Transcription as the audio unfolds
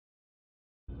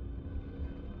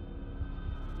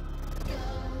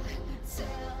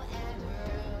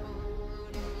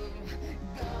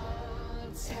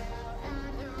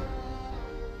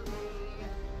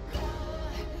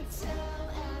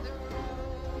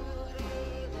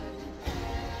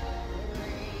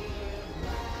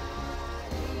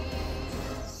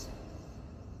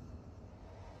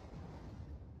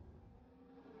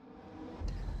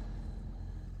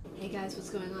guys, what's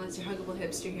going on? It's your Huggable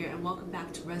Hipster here, and welcome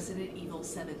back to Resident Evil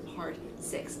 7 Part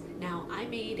 6. Now, I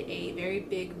made a very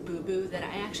big boo-boo that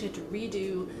I actually had to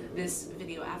redo this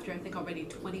video after I think already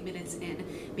 20 minutes in,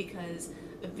 because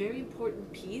a very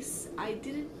important piece I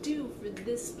didn't do for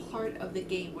this part of the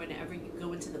game. Whenever you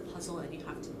go into the puzzle and you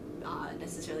have to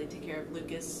necessarily take care of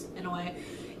Lucas in a way,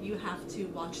 you have to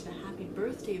watch the happy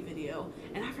birthday video,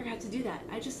 and I forgot to do that.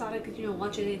 I just thought I could,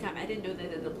 watch it anytime. I didn't know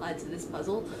that it applied to this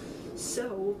puzzle.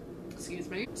 So, excuse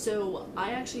me. So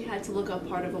I actually had to look up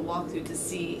part of a walkthrough to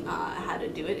see how to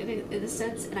do it in a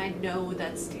sense, and I know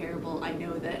that's terrible. I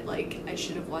know that, like, I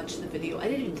should have watched the video. I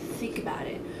didn't even think about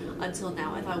it until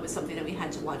now. I thought it was something that we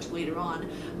had to watch later on,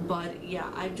 but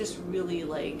yeah, I'm just really,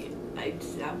 like,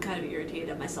 I'm kind of irritated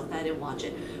at myself that I didn't watch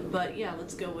it. But yeah,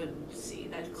 let's go and see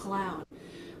that clown.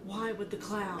 Why with the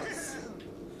clowns?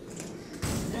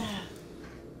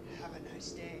 Have a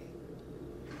nice day.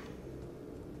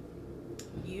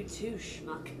 You too,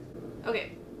 schmuck.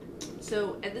 Okay,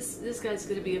 so, and this guy's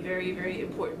going to be a very, very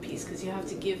important piece, because you have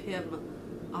to give him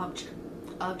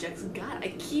objects. God,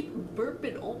 I keep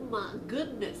burping, oh my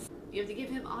goodness. You have to give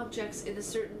him objects in a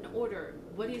certain order.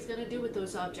 What he's going to do with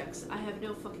those objects, I have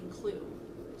no fucking clue.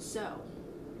 So,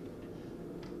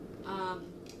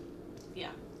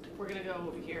 yeah, we're going to go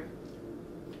over here.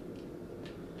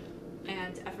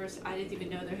 And at first, I didn't even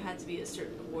know there had to be a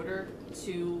certain order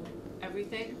to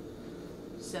everything.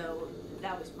 So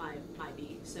that was my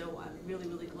B. So I'm really,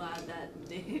 really glad that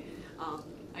they,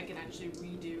 I can actually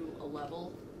redo a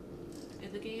level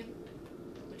in the game,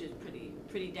 which is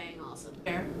pretty dang awesome.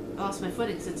 There, I lost my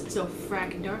footing since it's so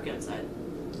fracking dark outside.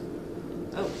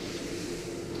 Oh.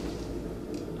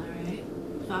 Alright,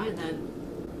 fine then.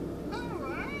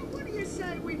 Alright, what do you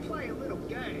say we play a little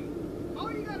game?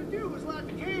 All you gotta do is light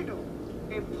the candle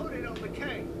and put it on the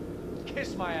cake.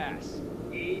 Kiss my ass.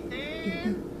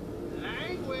 Ethan,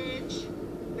 language.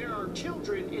 There are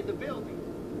children in the building.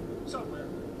 Somewhere.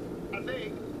 I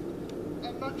think.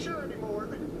 I'm not sure anymore.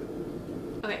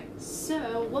 Okay,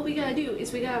 so what we gotta do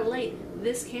is we gotta light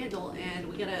this candle and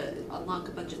we gotta unlock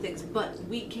a bunch of things, but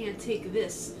we can't take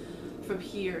this from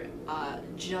here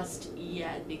just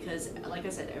yet, because like I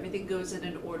said, everything goes in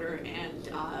an order, and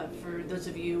for those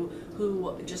of you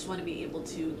who just want to be able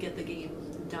to get the game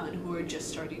done, who are just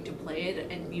starting to play it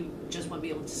and you just want to be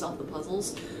able to solve the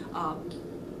puzzles,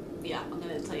 yeah, I'm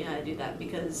gonna tell you how to do that,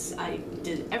 because I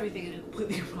did everything in a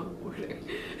completely wrong order.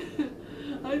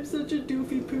 I'm such a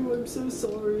doofy poo, I'm so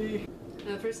sorry.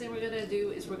 Now the first thing we're gonna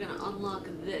do is we're gonna unlock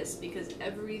this, because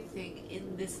everything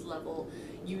in this level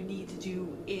you need to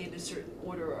do in a certain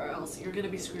order, or else you're gonna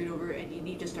be screwed over and you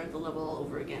need to start the level all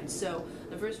over again. So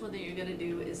the first one that you're gonna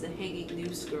do is the hanging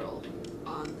noose girl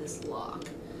on this lock.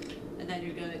 And then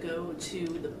you're gonna go to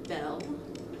the bell,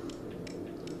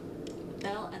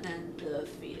 and then the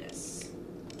fetus.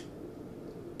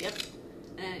 Yep.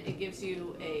 And it gives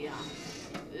you a,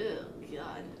 oh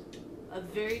god, a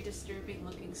very disturbing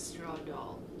looking straw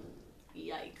doll.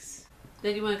 Yikes.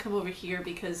 Then you want to come over here,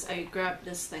 because I grabbed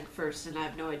this thing first and I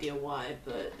have no idea why,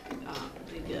 but, oh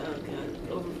god,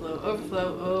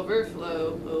 overflow.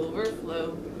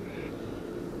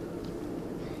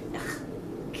 Ugh,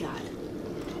 god.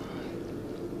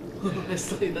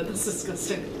 Honestly, that is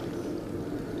disgusting.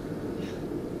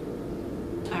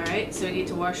 Alright, so we need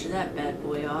to wash that bad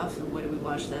boy off. And where do we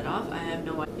wash that off? I have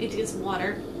no idea. I need to get some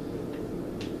water.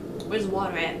 Where's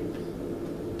water at? I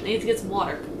need to get some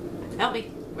water. Help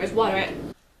me. Where's water at?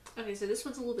 Okay, so this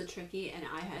one's a little bit tricky, and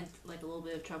I had like a little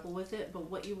bit of trouble with it, but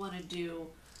what you want to do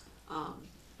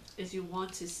is you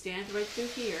want to stand right through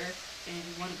here, and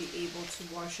you want to be able to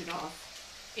wash it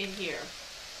off in here.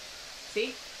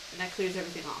 See? And that clears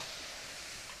everything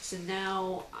off. So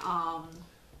now,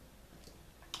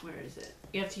 where is it?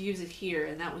 You have to use it here,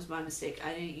 and that was my mistake.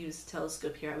 I didn't use the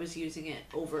telescope here. I was using it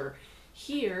over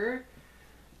here,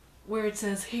 where it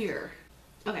says here.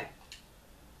 Okay.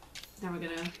 Now we're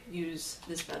gonna use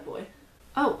this bad boy.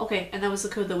 Oh, okay, and that was the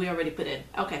code that we already put in.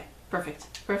 Okay, perfect.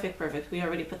 We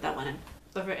already put that one in.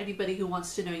 But for anybody who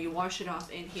wants to know, you wash it off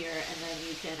in here, and then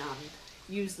you can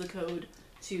use the code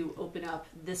to open up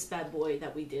this bad boy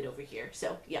that we did over here.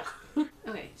 So, yeah.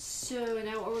 Okay, so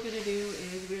now what we're gonna do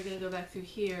is we're gonna go back through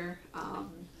here.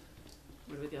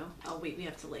 Where do we go? Oh, wait, we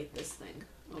have to light this thing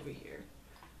over here.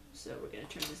 So we're gonna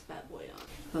turn this bad boy on.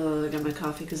 Oh, I got my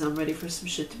coffee because I'm ready for some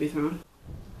shit to be thrown.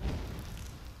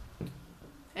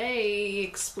 Hey,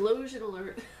 explosion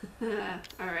alert.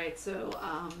 Alright, so,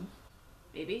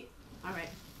 maybe? Alright,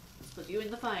 let's put you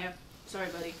in the fire. Sorry,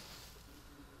 buddy.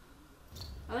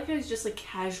 I like how he's just like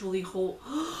casually hold.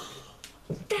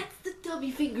 That's the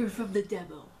dummy finger from the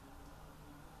demo.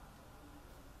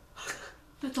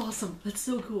 That's awesome. That's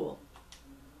so cool.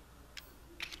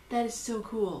 That is so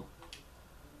cool.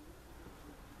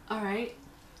 Alright.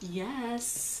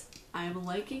 Yes. I'm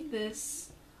liking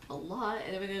this a lot.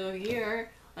 And then we're gonna go here.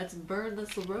 Let's burn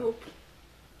this rope.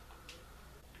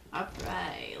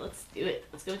 Alright, let's do it.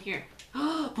 Let's go in here.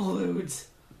 Balloons!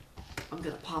 I'm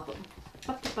gonna pop them.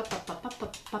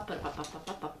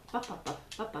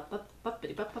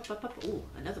 Ooh,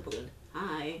 another balloon.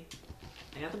 Hi.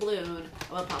 I got the balloon. I'm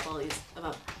gonna pop all these.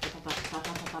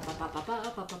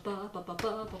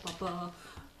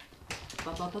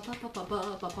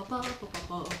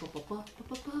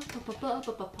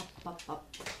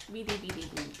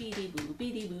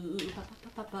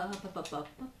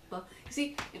 You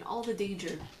see, in all the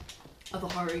danger of a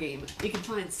horror game, you can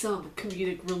find some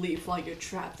comedic relief while you're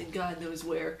trapped in God knows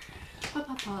where.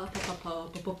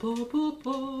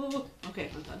 Okay,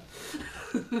 I'm done.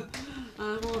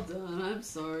 I'm all done. I'm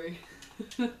sorry.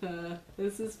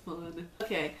 This is fun.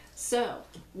 Okay, so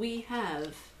we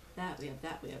have that, we have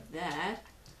that, we have that.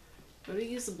 Where do we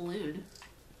use the balloon?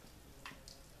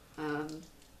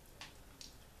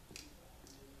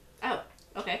 Oh,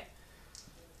 okay.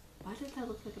 Why did that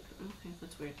look like a... Okay,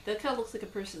 that's weird. That kind of looks like a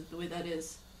person, the way that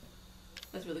is.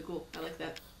 That's really cool. I like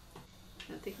that.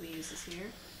 I think we use this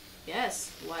here.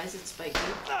 Yes! Why is it spiky?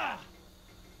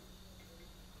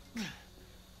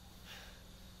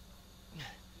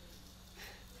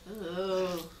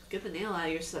 Oh, get the nail out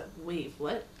of your stuff. Wait,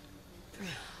 what?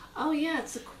 Oh yeah,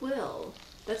 it's a quill.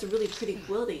 That's a really pretty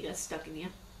quill that you got stuck in you.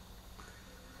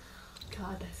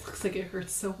 God, that looks like it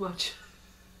hurts so much.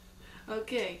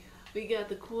 Okay, we got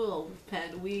the quill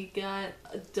pen. We got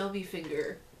a dummy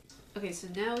finger. Okay, so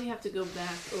now we have to go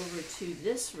back over to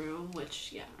this room,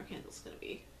 which, yeah, our candle's gonna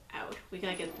be out. We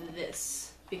gotta get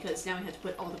this, because now we have to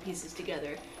put all the pieces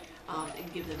together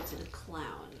and give them to the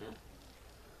clown.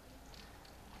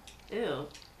 Ew.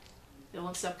 It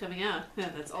won't stop coming out. Yeah,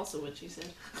 that's also what she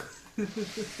said.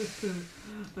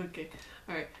 Okay,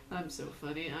 alright, I'm so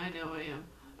funny. I know I am.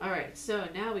 Alright, so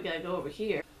now we gotta go over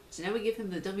here. So now we give him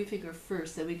the dummy finger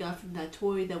first that we got from that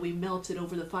toy that we melted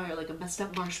over the fire like a messed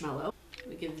up marshmallow.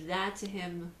 We give that to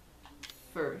him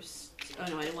first. Oh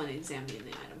no, I didn't want to examine the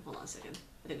item. Hold on a second.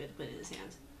 I think we have to put it in his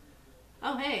hand.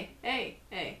 Oh, hey, hey,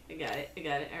 hey. I got it,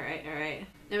 Alright, alright.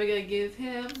 Now we gotta give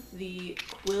him the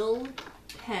quill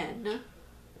pen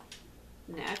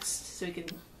next. So we can,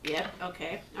 yep,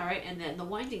 okay. Alright, and then the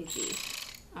winding key.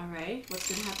 Alright, what's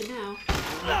gonna happen now?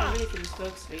 I'm ready for this,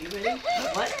 folks. Are you ready?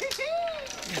 What?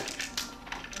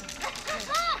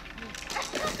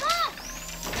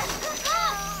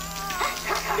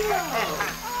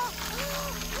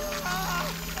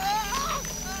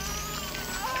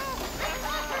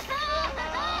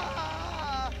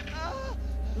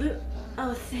 No.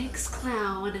 Oh, thanks,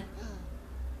 clown.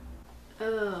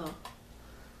 Oh.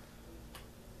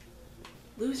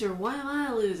 Loser, why am I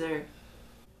a loser?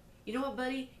 You know what,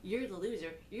 buddy? You're the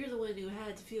loser. You're the one who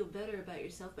had to feel better about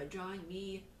yourself by drawing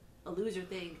me a loser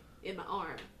thing in my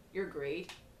arm. You're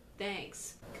great.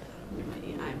 Thanks.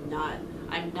 God,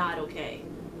 I'm not okay.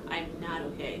 I'm not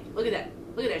okay. Look at that.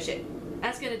 Look at that shit.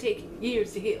 That's gonna take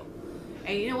years to heal.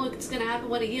 And you know what's gonna happen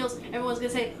when it heals? Everyone's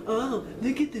gonna say, oh,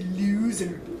 look at the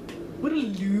loser. What a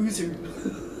loser.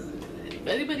 If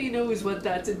anybody knows what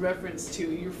that's in reference to,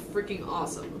 you're freaking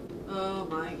awesome. Oh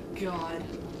my god.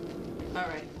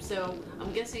 Alright, so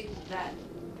I'm guessing that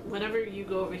whenever you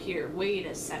go over here, wait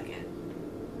a second.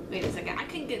 Wait a second, I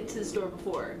couldn't get into this door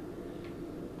before.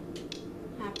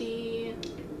 Happy...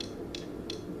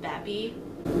 Bappy?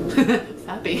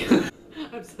 Fappy.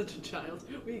 I'm such a child.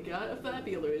 We got a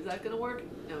fabular. Is that gonna work?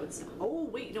 No, it's not. Oh,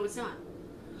 wait, no, it's not.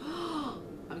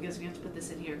 I'm guessing we have to put this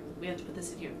in here. We have to put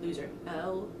this in here. Loser.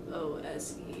 L-O-S-E-R.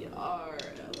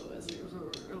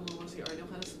 L-O-S-E-R. L-O-S-E-R. I know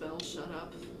how to spell. Shut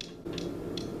up.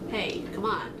 Hey, come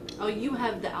on. Oh, you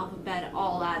have the alphabet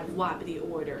all out of whoppity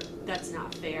order. That's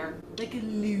not fair. Like a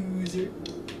loser.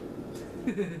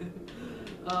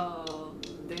 Oh,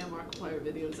 damn, Markiplier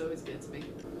videos always gets me.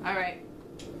 Alright.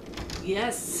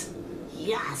 Yes.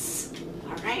 Yes.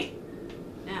 Alright.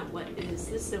 Now, what is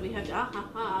this that we have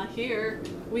to... here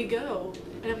we go.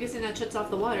 And I'm guessing that shuts off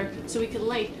the water so we can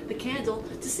light the candle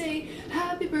to say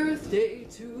happy birthday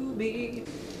to me.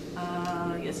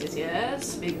 Yes, yes,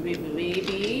 yes. Baby, baby,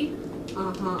 baby.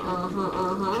 Alright.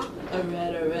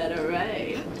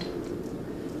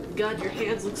 God, your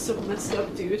hands look so messed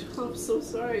up, dude. I'm so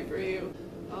sorry for you.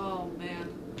 Oh, man.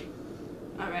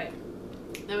 Alright.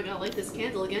 Now we gotta light this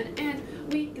candle again, and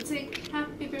we can sing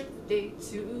happy birthday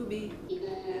to me.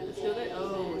 And let's go there.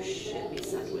 Oh, shit, me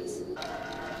sideways.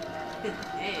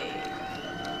 Hey.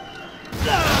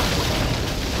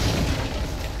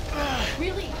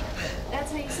 Really?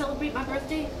 That's how you celebrate my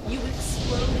birthday? You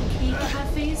explode and cake in my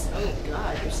face?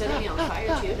 setting me on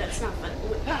fire too? That's not fun.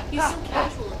 He's so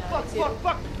casual about it too.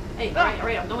 Hey,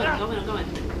 alright, I'm going.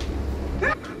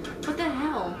 What the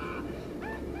hell?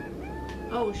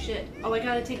 Oh shit. Oh, I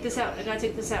gotta take this out.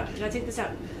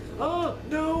 Oh,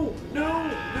 no!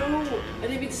 I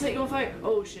didn't mean to set you on fire.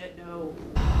 Oh shit, no.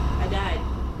 I died.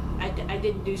 I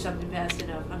didn't do something fast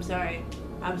enough. I'm sorry.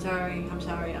 I will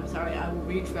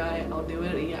retry. I'll do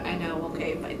it. Yeah, I know.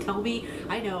 Okay, but tell me.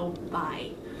 I know.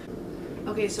 Bye.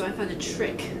 Okay, so I found a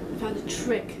trick.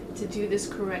 To do this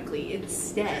correctly.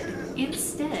 Instead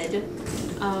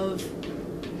of...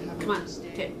 Come on.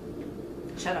 Okay.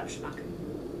 Shut up, schmuck.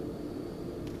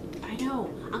 I know,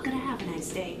 I'm gonna have a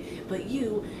nice day, but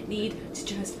you need to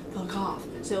just fuck off.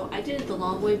 So I did it the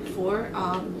long way before.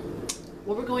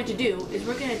 What we're going to do is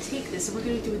we're going to take this and we're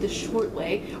going to do it the short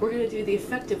way. We're going to do it the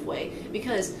effective way,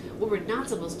 because what we're not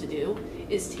supposed to do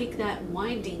is take that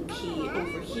winding key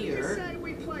over here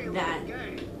that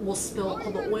will spill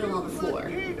all the oil on the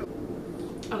floor.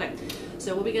 Okay,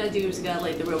 so what we gotta do is we gotta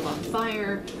light the rope on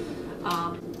fire.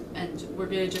 And we're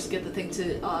gonna just get the thing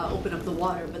to open up the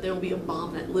water, but there will be a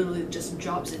bomb that literally just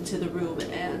drops into the room,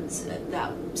 and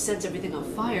that sets everything on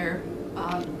fire.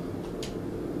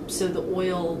 So the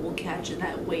oil will catch, and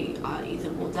that way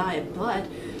Ethan will die. But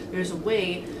there's a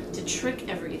way to trick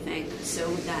everything so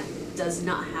that does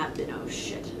not happen. Oh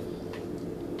shit.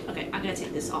 Okay, I'm gonna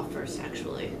take this off first,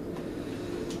 actually.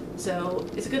 So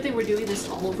it's a good thing we're doing this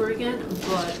all over again,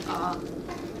 but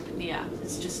yeah,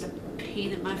 it's just a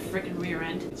pain in my freaking rear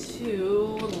end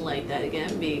to light that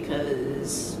again,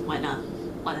 because why not?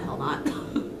 Why the hell not?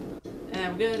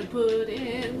 And we're gonna put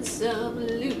in some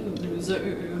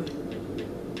loser.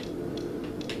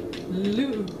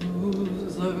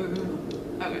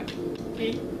 Okay.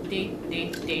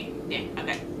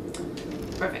 Okay.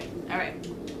 Perfect. Alright.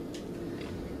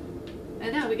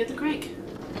 And now we get the crank.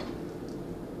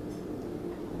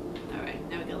 Alright,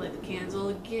 now we gotta light the candle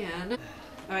again.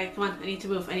 Alright, come on, I need to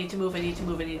move.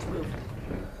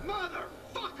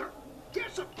 Motherfucker! You're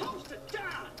supposed to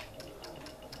die!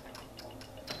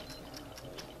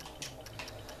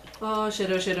 Oh shit.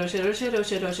 Just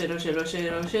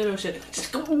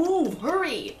go move,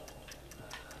 hurry!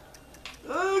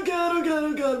 Oh god,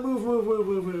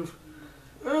 move.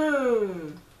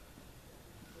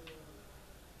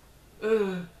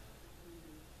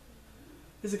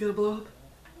 Is it gonna blow up?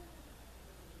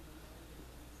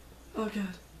 Oh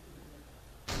god.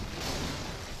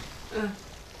 That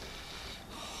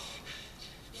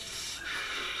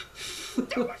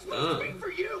was supposed to be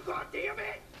for you,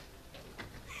 goddammit!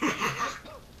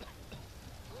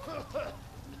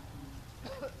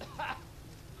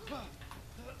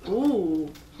 Ooh.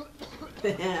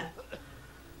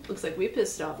 Looks like we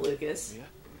pissed off Lucas. Mia?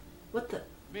 What the?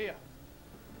 Mia!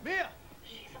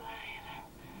 She's alive.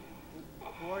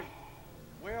 Who are you?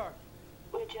 Where are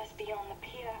you? We're just beyond the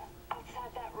pier,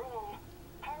 outside that room.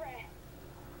 Hurry.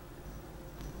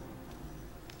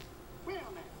 Wait a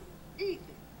minute.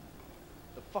 Ethan.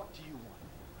 The fuck do you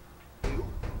want? You?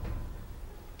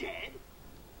 Dead?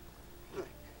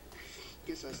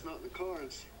 Guess that's not in the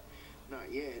cards.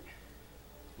 Not yet.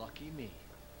 Lucky me.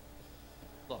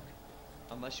 Look,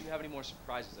 unless you have any more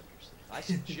surprises up your sleeve, I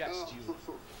suggest you...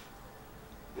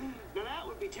 Now that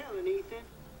would be telling, Ethan.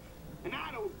 And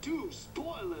I don't do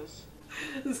spoilers.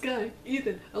 This guy,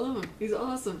 Ethan, I love him. He's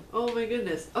awesome. Oh my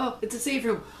goodness. Oh, it's a safe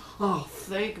room. Oh,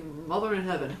 thank Mother in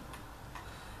Heaven.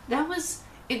 That was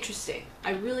interesting.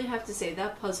 I really have to say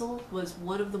that puzzle was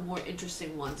one of the more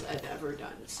interesting ones I've ever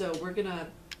done. So we're gonna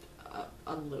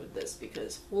unload this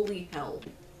because holy hell.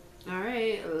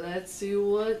 Alright, let's see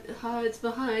what hides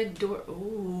behind door.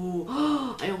 Ooh,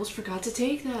 I almost forgot to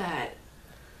take that.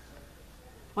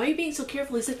 Why are you being so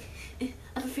careful? He's like,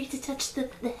 I'm afraid to touch the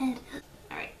head.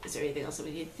 Alright, is there anything else that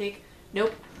we need to take?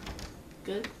 Nope.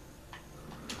 Good.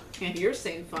 And you're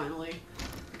safe finally.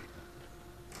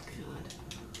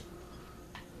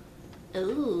 God.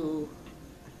 Ooh.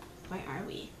 Where are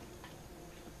we?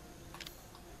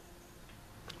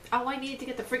 Oh, I needed to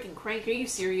get the freaking crank. Are you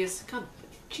serious? Come.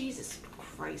 Jesus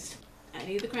Christ. I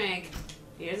need the crank.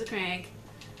 Here's the crank.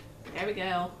 There we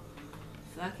go.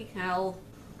 Fucking hell.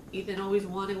 Ethan always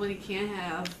wanted what he can't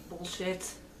have.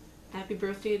 Bullshit. Happy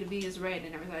birthday to me is right,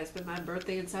 and everything. I spent my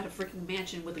birthday inside a freaking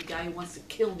mansion with a guy who wants to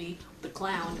kill me, with a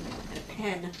clown, and a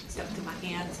pen stuck to my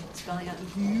hand, spelling out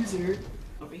user.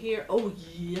 Over here. Oh,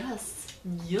 yes.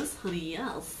 Yes, honey,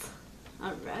 yes.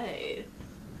 Alright.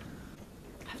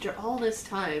 After all this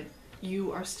time,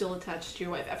 you are still attached to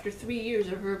your wife. After 3 years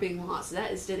of her being lost.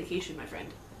 That is dedication, my friend.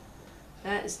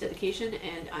 That is dedication,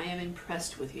 and I am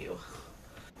impressed with you.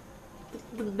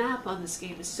 The map on this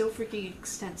game is so freaking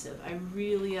extensive. I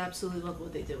really absolutely love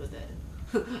what they did with it.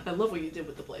 I love what you did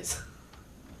with the place.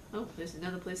 Oh, there's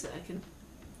another place that I can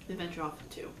venture off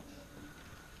into.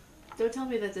 Don't tell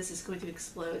me that this is going to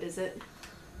explode, is it?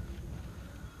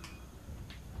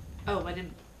 Oh, I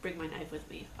didn't bring my knife with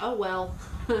me. Oh well.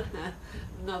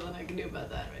 Nothing I can do about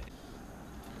that right now.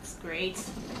 That's great.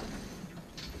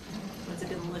 What's it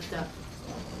gonna lift up?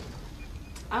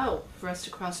 Oh, for us to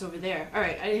cross over there.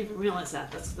 Alright, I didn't even realize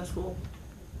that. That's cool.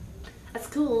 That's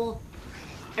cool.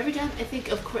 Every time I think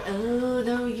of oh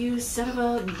no, you son of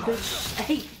a bitch.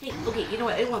 Hey, okay, you know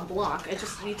what? I didn't want to block. I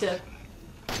just need to...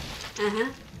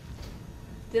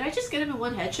 Did I just get him in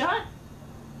one headshot?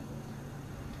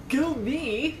 Go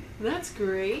me! That's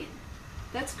great.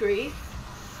 That's great.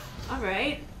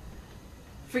 Alright.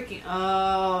 Freaking...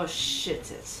 Oh,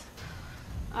 shit it.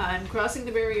 I'm crossing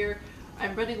the barrier.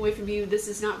 I'm running away from you. This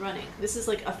is not running. This is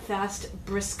like a fast,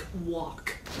 brisk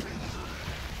walk.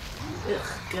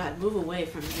 Ugh, God, move away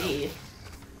from me.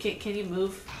 Can you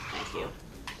move? Thank you.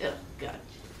 Ugh, God.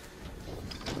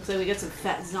 Looks like we got some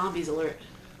fat zombies alert.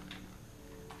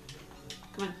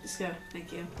 Come on, let's go.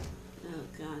 Thank you. Oh,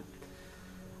 God.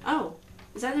 Oh,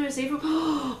 is that another save room?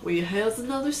 Oh, we have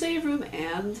another save room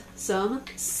and some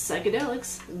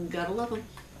psychedelics. Gotta love them.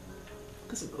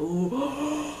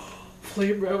 Oh,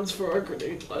 flame rounds for our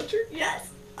grenade launcher. Yes!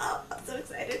 Oh, I'm so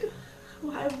excited.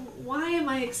 Why am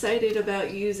I excited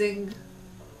about using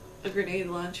a grenade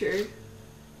launcher?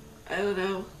 I don't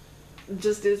know. It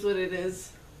just is what it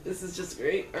is. This is just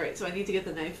great. Alright, so I need to get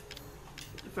the knife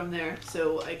from there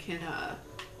so I can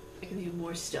do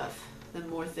more stuff and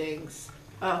more things.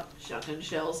 Oh, shotgun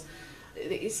shells.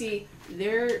 You see,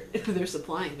 they're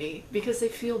supplying me because they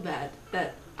feel bad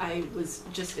that I was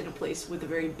just in a place with a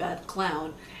very bad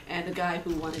clown and a guy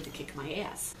who wanted to kick my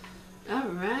ass.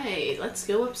 Alright, let's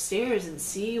go upstairs and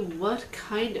see what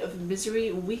kind of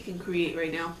misery we can create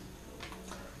right now.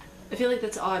 I feel like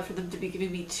that's odd for them to be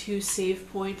giving me 2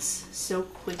 save points so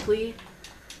quickly.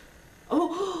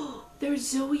 Oh, there's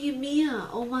Zoe and Mia.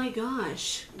 Oh my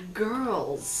gosh.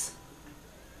 Girls.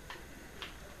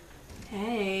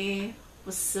 Hey.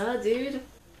 What's up, dude?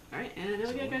 Alright, and now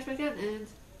we gotta crash back in and...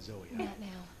 Zoe. Not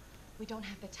now. We don't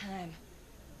have the time.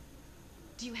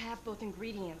 Do you have both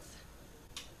ingredients?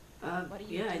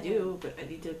 Yeah, I do, but I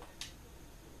need to...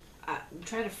 I'm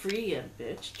trying to free you,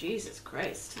 bitch. Jesus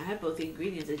Christ. I have both the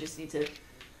ingredients, I just need to...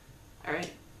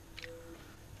 Alright.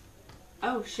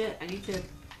 Oh, shit, I need to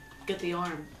get the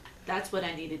arm. That's what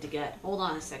I needed to get. Hold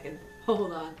on a second.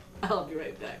 Hold on. I'll be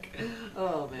right back.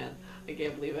 Oh, man. I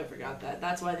can't believe I forgot that.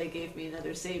 That's why they gave me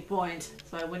another save point,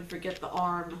 so I wouldn't forget the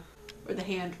arm. Or the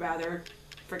hand, rather.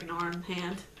 Freaking arm,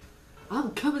 hand.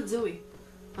 I'm coming, Zoe.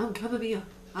 I'm coming, Mia.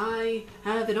 I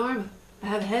have an arm. I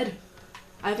have a head.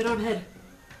 I have an arm head.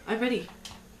 I'm ready.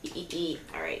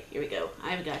 Alright, here we go.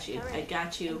 I've got you. Hurry. I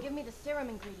got you. And give me the serum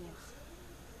ingredients.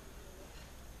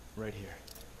 Right here.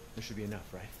 There should be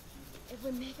enough, right? If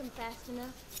we make them fast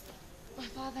enough, my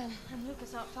father and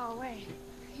Lucas aren't far away.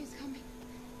 He's coming.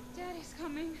 Daddy's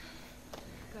coming.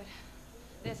 Good.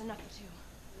 There's enough for 2.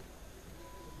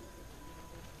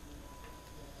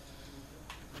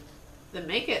 Then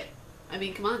make it. I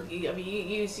mean, come on.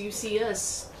 You see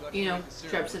us, you know,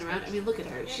 traipsing around. I mean, look at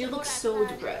her. She looks so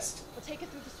depressed. We'll take it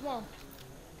through the swamp.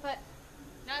 But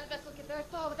none of us will get very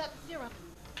far without the serum.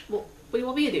 Well, what do you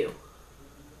want me to do?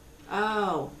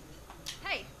 Oh.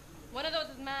 Hey, one of those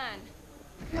is mine.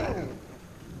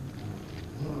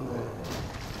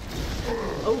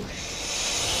 Oh,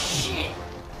 shit.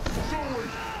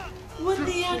 What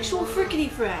the actual frickety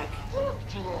frack?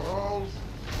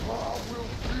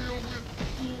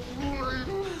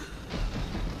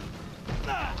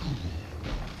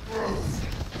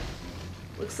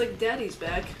 Looks like Daddy's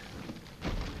back.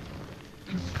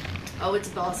 Oh, it's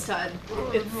boss time.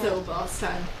 It's so boss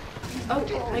time. Oh,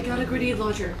 I got a grenade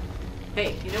launcher.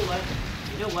 Hey, you know what?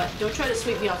 You know what? Don't try to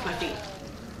sweep me off my feet.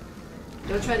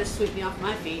 Don't try to sweep me off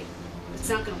my feet. It's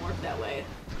not gonna work that way.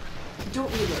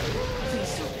 Don't reload.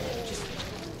 Please don't. Just...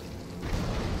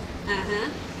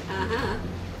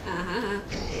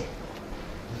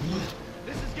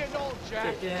 This is getting old,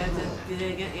 Jack.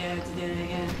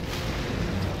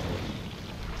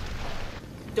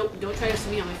 Don't try to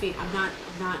sweep me on my feet. I'm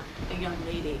not a young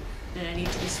lady that I need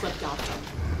to be swept off from.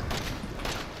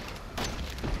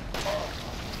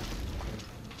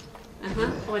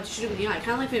 Oh, I shoot him in the eye.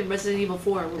 Kind of like in Resident Evil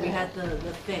 4 where we had the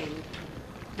thing.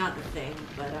 Not the thing,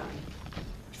 but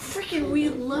freaking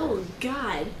reload.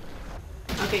 God.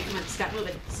 Okay, come on. Stop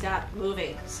moving. Stop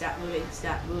moving. Stop moving.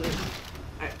 Stop moving.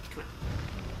 Alright, come on.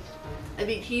 I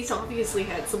mean, he's obviously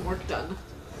had some work done.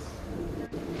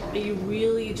 Are you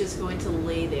really just going to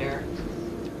lay there?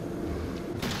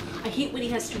 I hate when he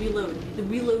has to reload. The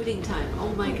reloading time.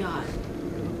 Oh my god.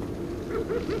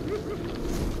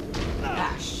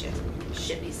 Ah, shit.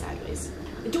 Shit me sideways.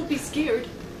 And don't be scared.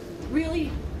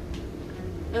 Really?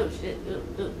 Oh, shit.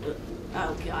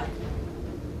 Oh, god.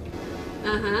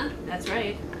 Uh-huh. That's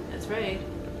right. That's right.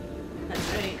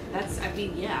 That's right. That's, I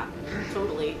mean, yeah.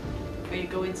 Totally. Are you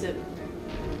going to...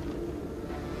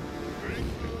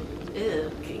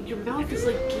 Ew. Your mouth is,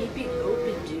 like, gaping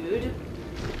open, dude.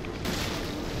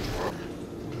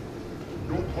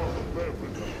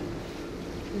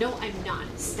 No, I'm not.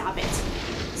 Stop it.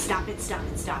 Stop it, stop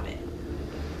it, stop it.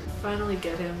 Finally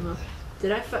get him.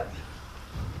 Did I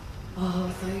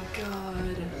Oh, thank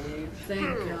God.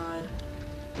 Thank God.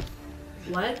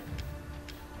 What?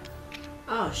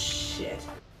 Oh, shit.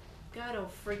 God oh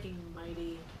freaking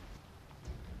mighty.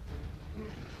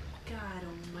 God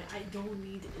almighty. I don't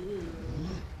need... Ew.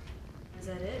 Is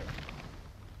that it?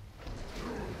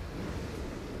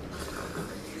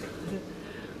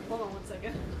 Hold on one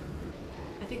second.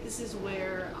 I think this is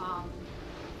where,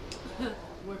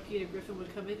 where Peter Griffin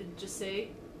would come in and just say,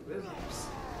 rumors.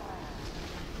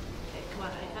 Okay, come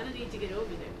on, I kind of need to get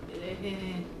over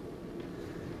there.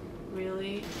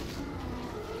 Really?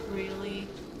 Really?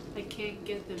 I can't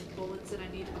get the bullets that I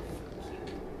need. Oh, fuck you.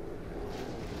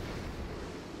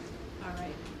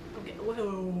 Alright. Okay,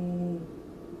 whoa.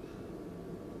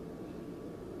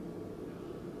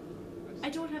 I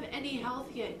don't have any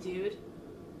health yet, dude.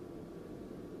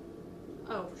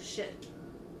 Oh, shit.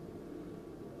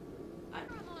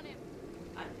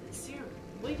 Serum.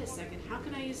 Wait a second. How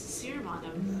can I use the serum on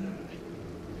him?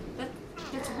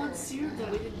 That's one serum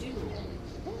that we didn't do.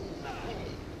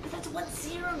 But that's one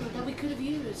serum that we could have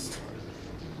used.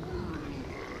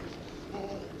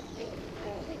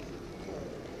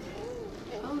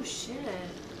 Oh, shit.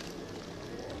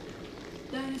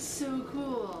 That is so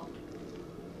cool.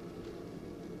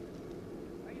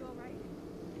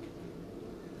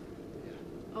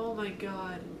 Oh my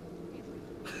god.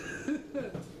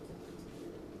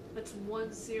 That's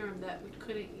one serum that we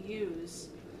couldn't use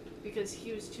because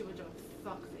he was too much of a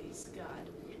fuckface, God.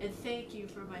 And thank you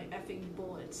for my effing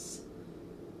bullets.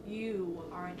 You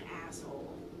are an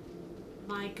asshole.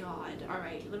 My god.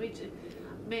 Alright, let me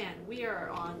man, we are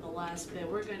on the last bit.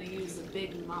 We're gonna use the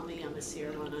big Mamiyama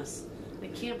serum on us. I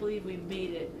can't believe we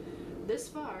made it this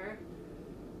far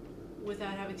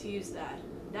without having to use that.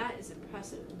 That is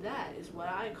impressive. That is what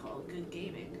I call good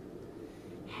gaming.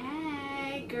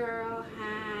 Hey, girl,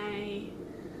 hi.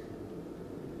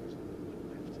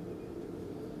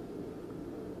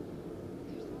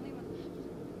 There's only one left.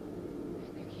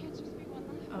 There can't just be one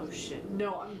left. Oh shit,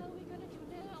 no, What the hell are we gonna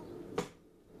do now?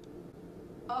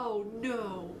 Oh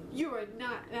no, you are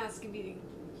not asking me to...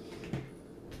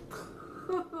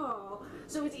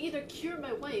 So it's either cure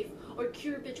my wife or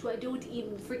cure a bitch who I don't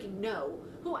even freaking know,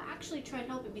 who actually tried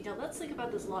helping me. Now let's think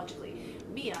about this logically.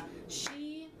 Mia,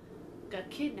 she got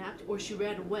kidnapped or she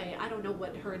ran away. I don't know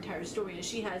what her entire story is.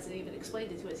 She hasn't even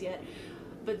explained it to us yet.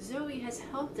 But Zoe has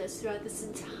helped us throughout this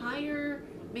entire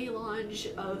melange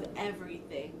of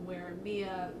everything, where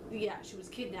Mia, yeah, she was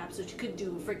kidnapped so she couldn't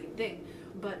do a freaking thing,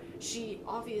 but she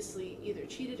obviously either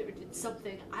cheated or did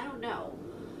something. I don't know.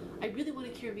 I really want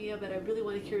to cure Mia, but I really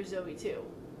want to cure Zoe too.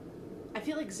 I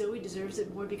feel like Zoe deserves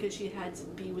it more because she had to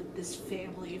be with this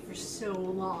family for so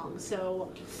long.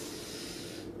 So,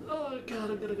 oh god,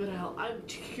 I'm gonna go to hell. I'm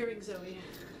curing Zoe.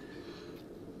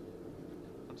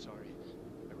 I'm sorry.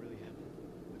 I really am.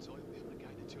 But Zoe will be able to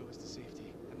guide the two of us to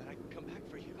safety, and then I can come back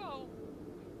for you. Go!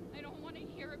 I don't want to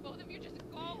hear it. Both of you just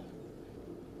go!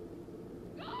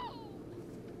 Go!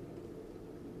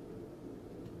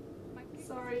 My big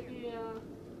Sorry, fear Mia.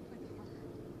 with her.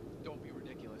 Don't be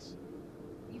ridiculous.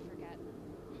 You forget.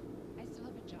 I still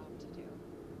have a job to do.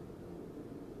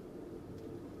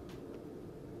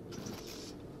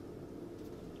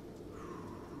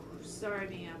 Sorry,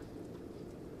 Mia.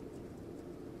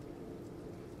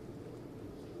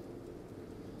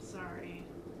 Sorry.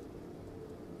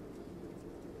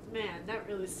 Man, that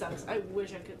really sucks. I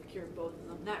wish I could cure both of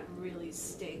them. That really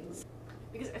stings.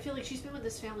 Because I feel like she's been with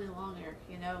this family longer,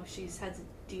 you know? She's had to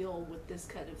deal with this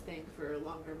kind of thing for a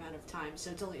longer amount of time,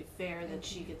 so it's only fair that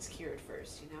she gets cured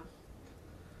first, you know?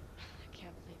 I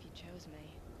can't believe you chose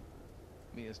me.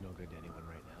 Mia's no good to anyone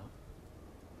right now,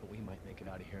 but we might make it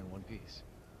out of here in one piece.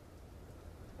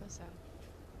 Suppose so.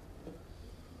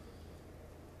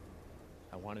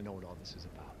 I want to know what all this is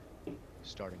about,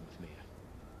 starting with Mia.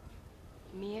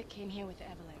 Mia came here with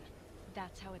Evelyn.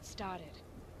 That's how it started.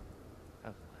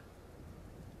 Evelyn.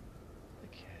 The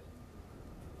kid.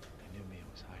 I knew Mia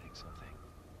was hiding something.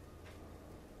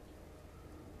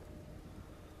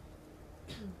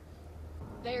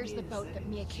 There's the boat that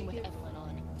Mia came with Evelyn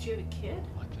on. Did you have a kid?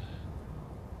 What the?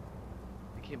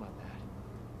 It came out bad.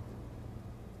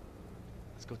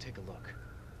 Let's go take a look.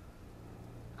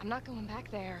 I'm not going back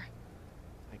there.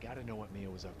 I gotta know what Mia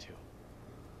was up to.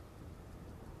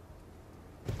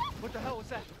 What the hell was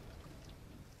that?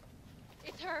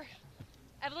 It's her.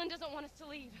 Evelyn doesn't want us to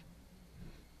leave.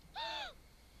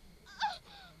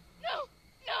 No!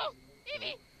 No!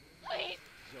 Evie! Please!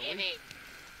 Zoe? Evie!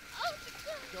 Oh,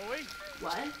 Zoe?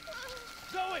 What?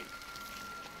 Zoe!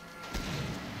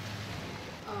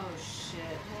 Oh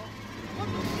shit. What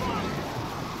the fuck?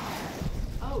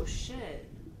 Oh shit.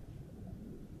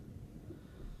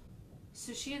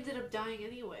 So she ended up dying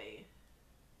anyway.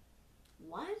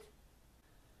 What?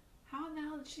 How in the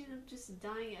hell did she end up just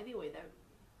dying anyway? That.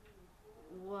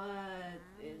 What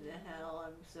in the hell?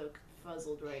 I'm so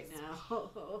confuzzled right now.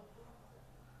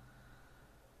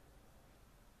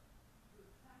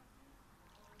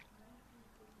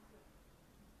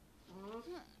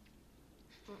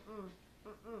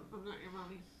 I'm not your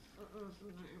mommy. I'm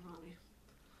not your mommy.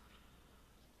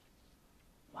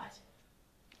 What?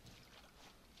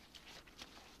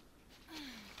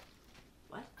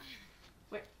 What?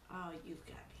 Where? Oh, you've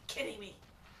got to be kidding me.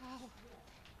 oh.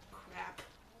 Crap.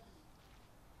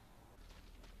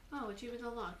 Oh, achievement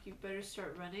unlocked. You better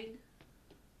start running.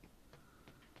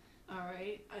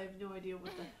 Alright, I have no idea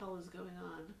what the hell is going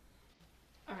on.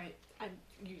 Alright,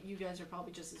 you guys are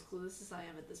probably just as clueless as I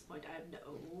am at this point. I have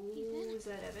no... Ethan? Is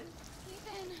that Evan?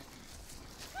 Ethan!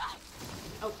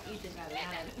 Oh, Ethan, not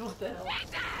Evan. What the hell?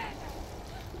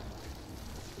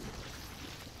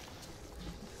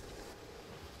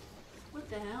 What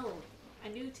the hell? I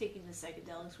knew taking the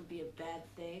psychedelics would be a bad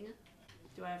thing.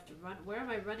 Do I have to run? Where am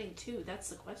I running to? That's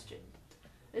the question.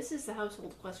 This is the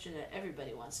household question that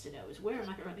everybody wants to know, is where am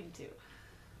I running to?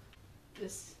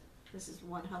 This is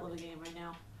one hell of a game right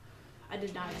now. I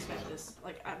did not expect this.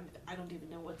 Like, I don't even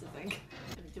know what to think.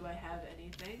 Do I have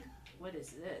anything? What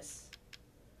is this?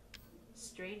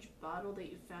 Strange bottle that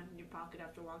you found in your pocket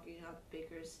after walking up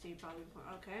Baker's Tea, probably.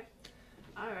 Okay.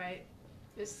 Alright.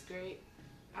 This is great.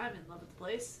 I'm in love with the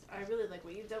place. I really like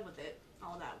what you've done with it.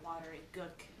 All that water and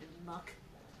gook and muck.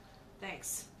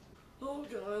 Thanks. Oh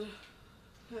god.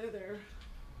 Hi there.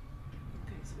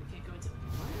 Okay, so we can't go into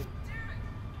what?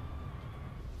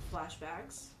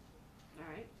 Flashbacks.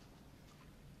 Alright.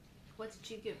 What, did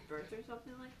she give birth or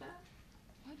something like that?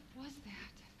 What was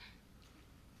that?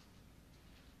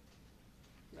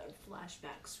 A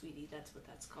flashback, sweetie, that's what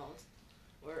that's called.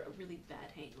 Or a really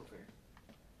bad hangover.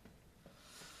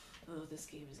 Oh, this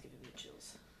game is giving me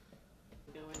chills.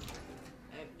 I'm going.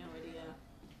 I have no idea.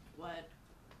 What?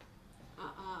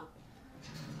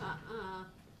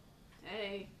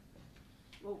 Hey.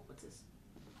 Whoa, what's this?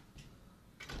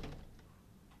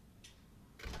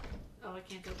 Oh, I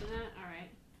can't open that?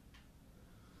 Alright.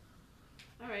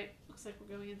 Alright, looks like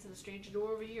we're going into the strange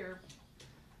door over here.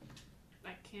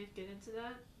 I can't get into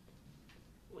that?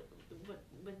 What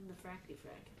when the fracky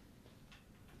frack?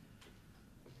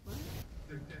 What?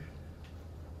 They're dead.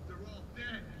 They're all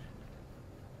dead.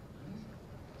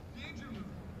 Danger move.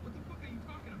 What the fuck are you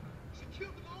talking about? She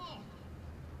killed them all.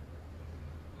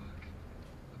 Fuck.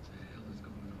 What the hell is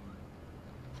going on?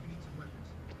 We need some weapons.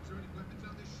 Is there any weapons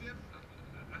on this ship?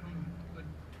 I don't know, but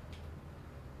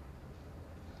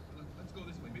let's go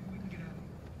this way. Maybe we can get out of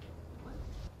here. What?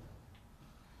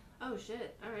 Oh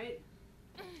shit, alright.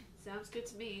 Sounds good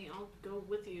to me. I'll go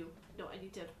with you. No, I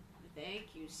need to...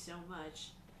 Thank you so much.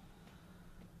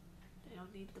 I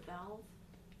don't need the valve?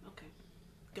 Okay.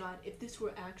 God, if this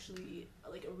were actually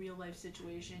like a real life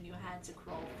situation, you had to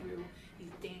crawl through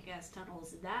these dank ass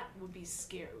tunnels, that would be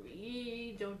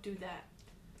scary. Don't do that.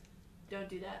 Don't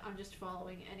do that. I'm just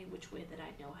following any which way that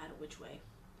I know how to which way.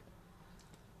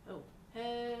 Oh,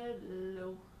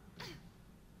 hello.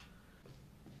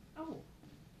 Oh,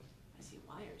 I see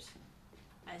wires.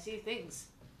 I see things.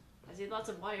 I see lots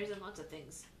of wires and lots of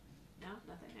things. No,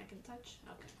 nothing I can touch?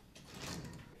 Okay.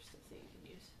 Here's the thing you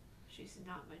can use. She's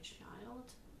not my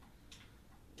child?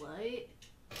 What?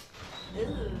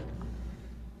 Ugh.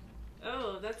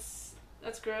 Oh, that's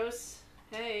gross.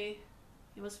 Hey.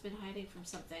 He must have been hiding from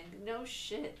something. No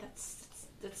shit.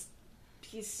 That's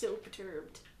he's so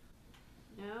perturbed.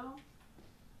 No?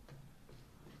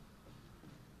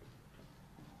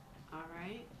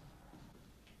 Alright.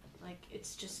 Like,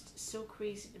 it's just so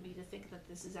crazy to me to think that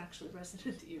this is actually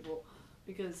Resident Evil,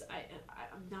 because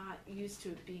I'm not used to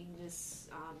it being this,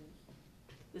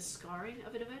 this scarring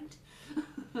of an event.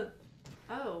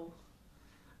 Oh.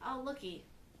 Oh, looky.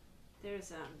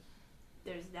 There's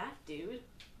that dude.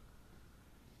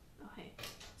 Oh, hey.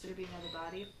 Is there gonna be another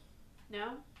body?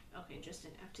 No? Okay, just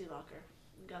an empty locker.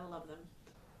 Gotta love them.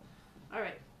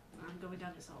 Alright, I'm going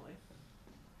down this hallway.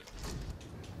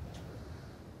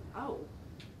 Oh.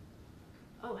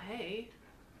 Oh, hey.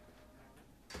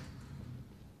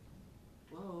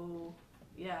 Whoa.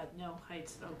 Yeah, no,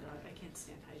 heights. Oh god, I can't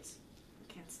stand heights.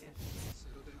 I can't stand heights.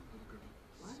 Settle down, little girl.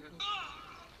 What? Settle.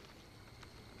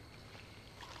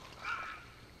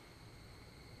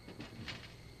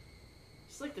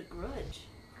 It's like The Grudge.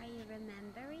 Are you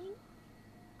remembering?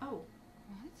 Oh,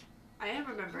 What? I am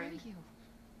Where are remembering. you?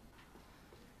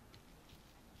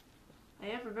 I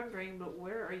am remembering, but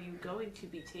where are you going to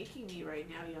be taking me right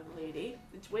now, young lady?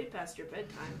 It's way past your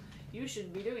bedtime. You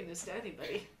shouldn't be doing this to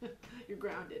anybody. You're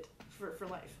grounded for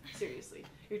life. Seriously.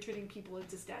 You're turning people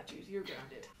into statues. You're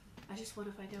grounded. I just want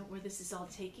to find out where this is all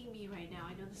taking me right now.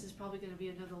 I know this is probably going to be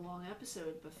another long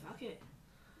episode, but fuck it.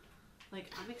 Like,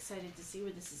 I'm excited to see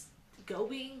where this is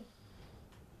going.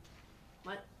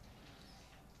 What?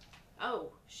 Oh,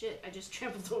 shit. I just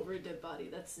trampled over a dead body.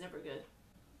 That's never good.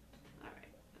 Alright.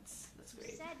 That's You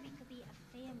great. said we could be a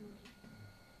family.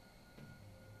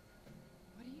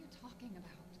 What are you talking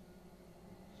about?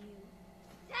 You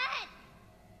said!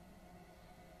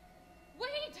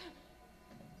 Wait!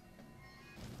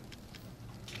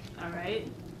 Alright.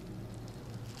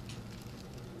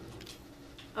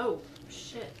 Oh,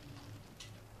 shit.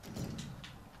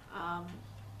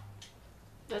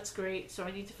 That's great. So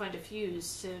I need to find a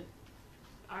fuse to...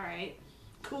 Alright.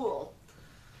 Cool.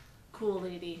 Cool,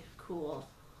 lady. Cool.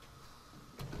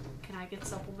 Can I get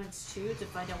supplements too to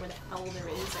find out where the hell there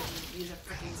is? I can use a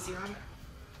freaking serum.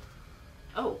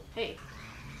 Oh, hey.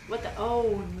 What the?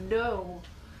 Oh, no.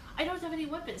 I don't have any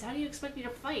weapons. How do you expect me to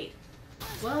fight?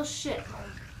 Well, shit.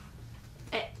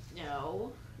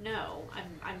 No. No.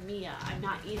 I'm Mia. I'm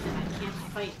not Ethan. I can't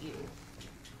fight you.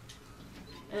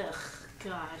 Ugh,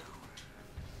 God.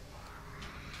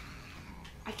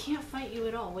 I can't fight you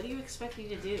at all. What do you expect me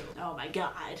to do? Oh my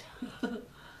god.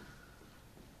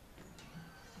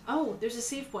 Oh, there's a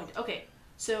save point. Okay,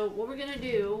 so what we're gonna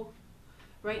do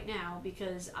right now,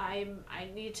 because I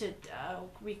need to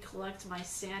recollect my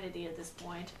sanity at this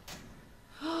point.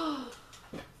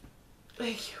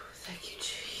 Thank you,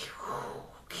 G.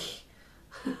 Okay.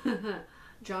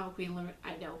 Drama queen,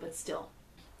 I know, but still.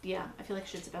 Yeah, I feel like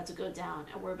shit's about to go down,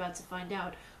 and we're about to find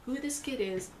out who this kid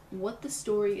is, what the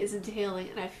story is entailing,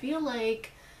 and I feel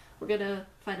like we're gonna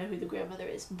find out who the grandmother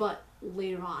is, but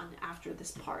later on after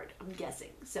this part, I'm guessing.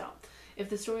 So, if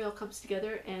the story all comes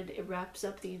together and it wraps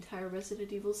up the entire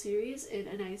Resident Evil series in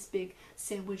a nice big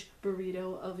sandwich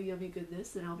burrito of yummy goodness,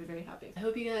 then I'll be very happy. I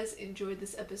hope you guys enjoyed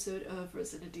this episode of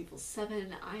Resident Evil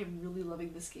 7. I am really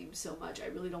loving this game so much. I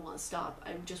really don't want to stop.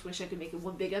 I just wish I could make it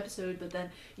one big episode, but then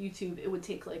YouTube, it would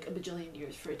take like a bajillion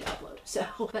years for it to upload. So,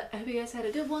 but I hope you guys had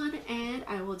a good one, and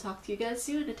I will talk to you guys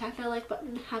soon. Attack that like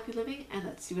button, happy living, and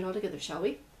let's do it all together, shall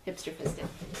we? Hipster fisted.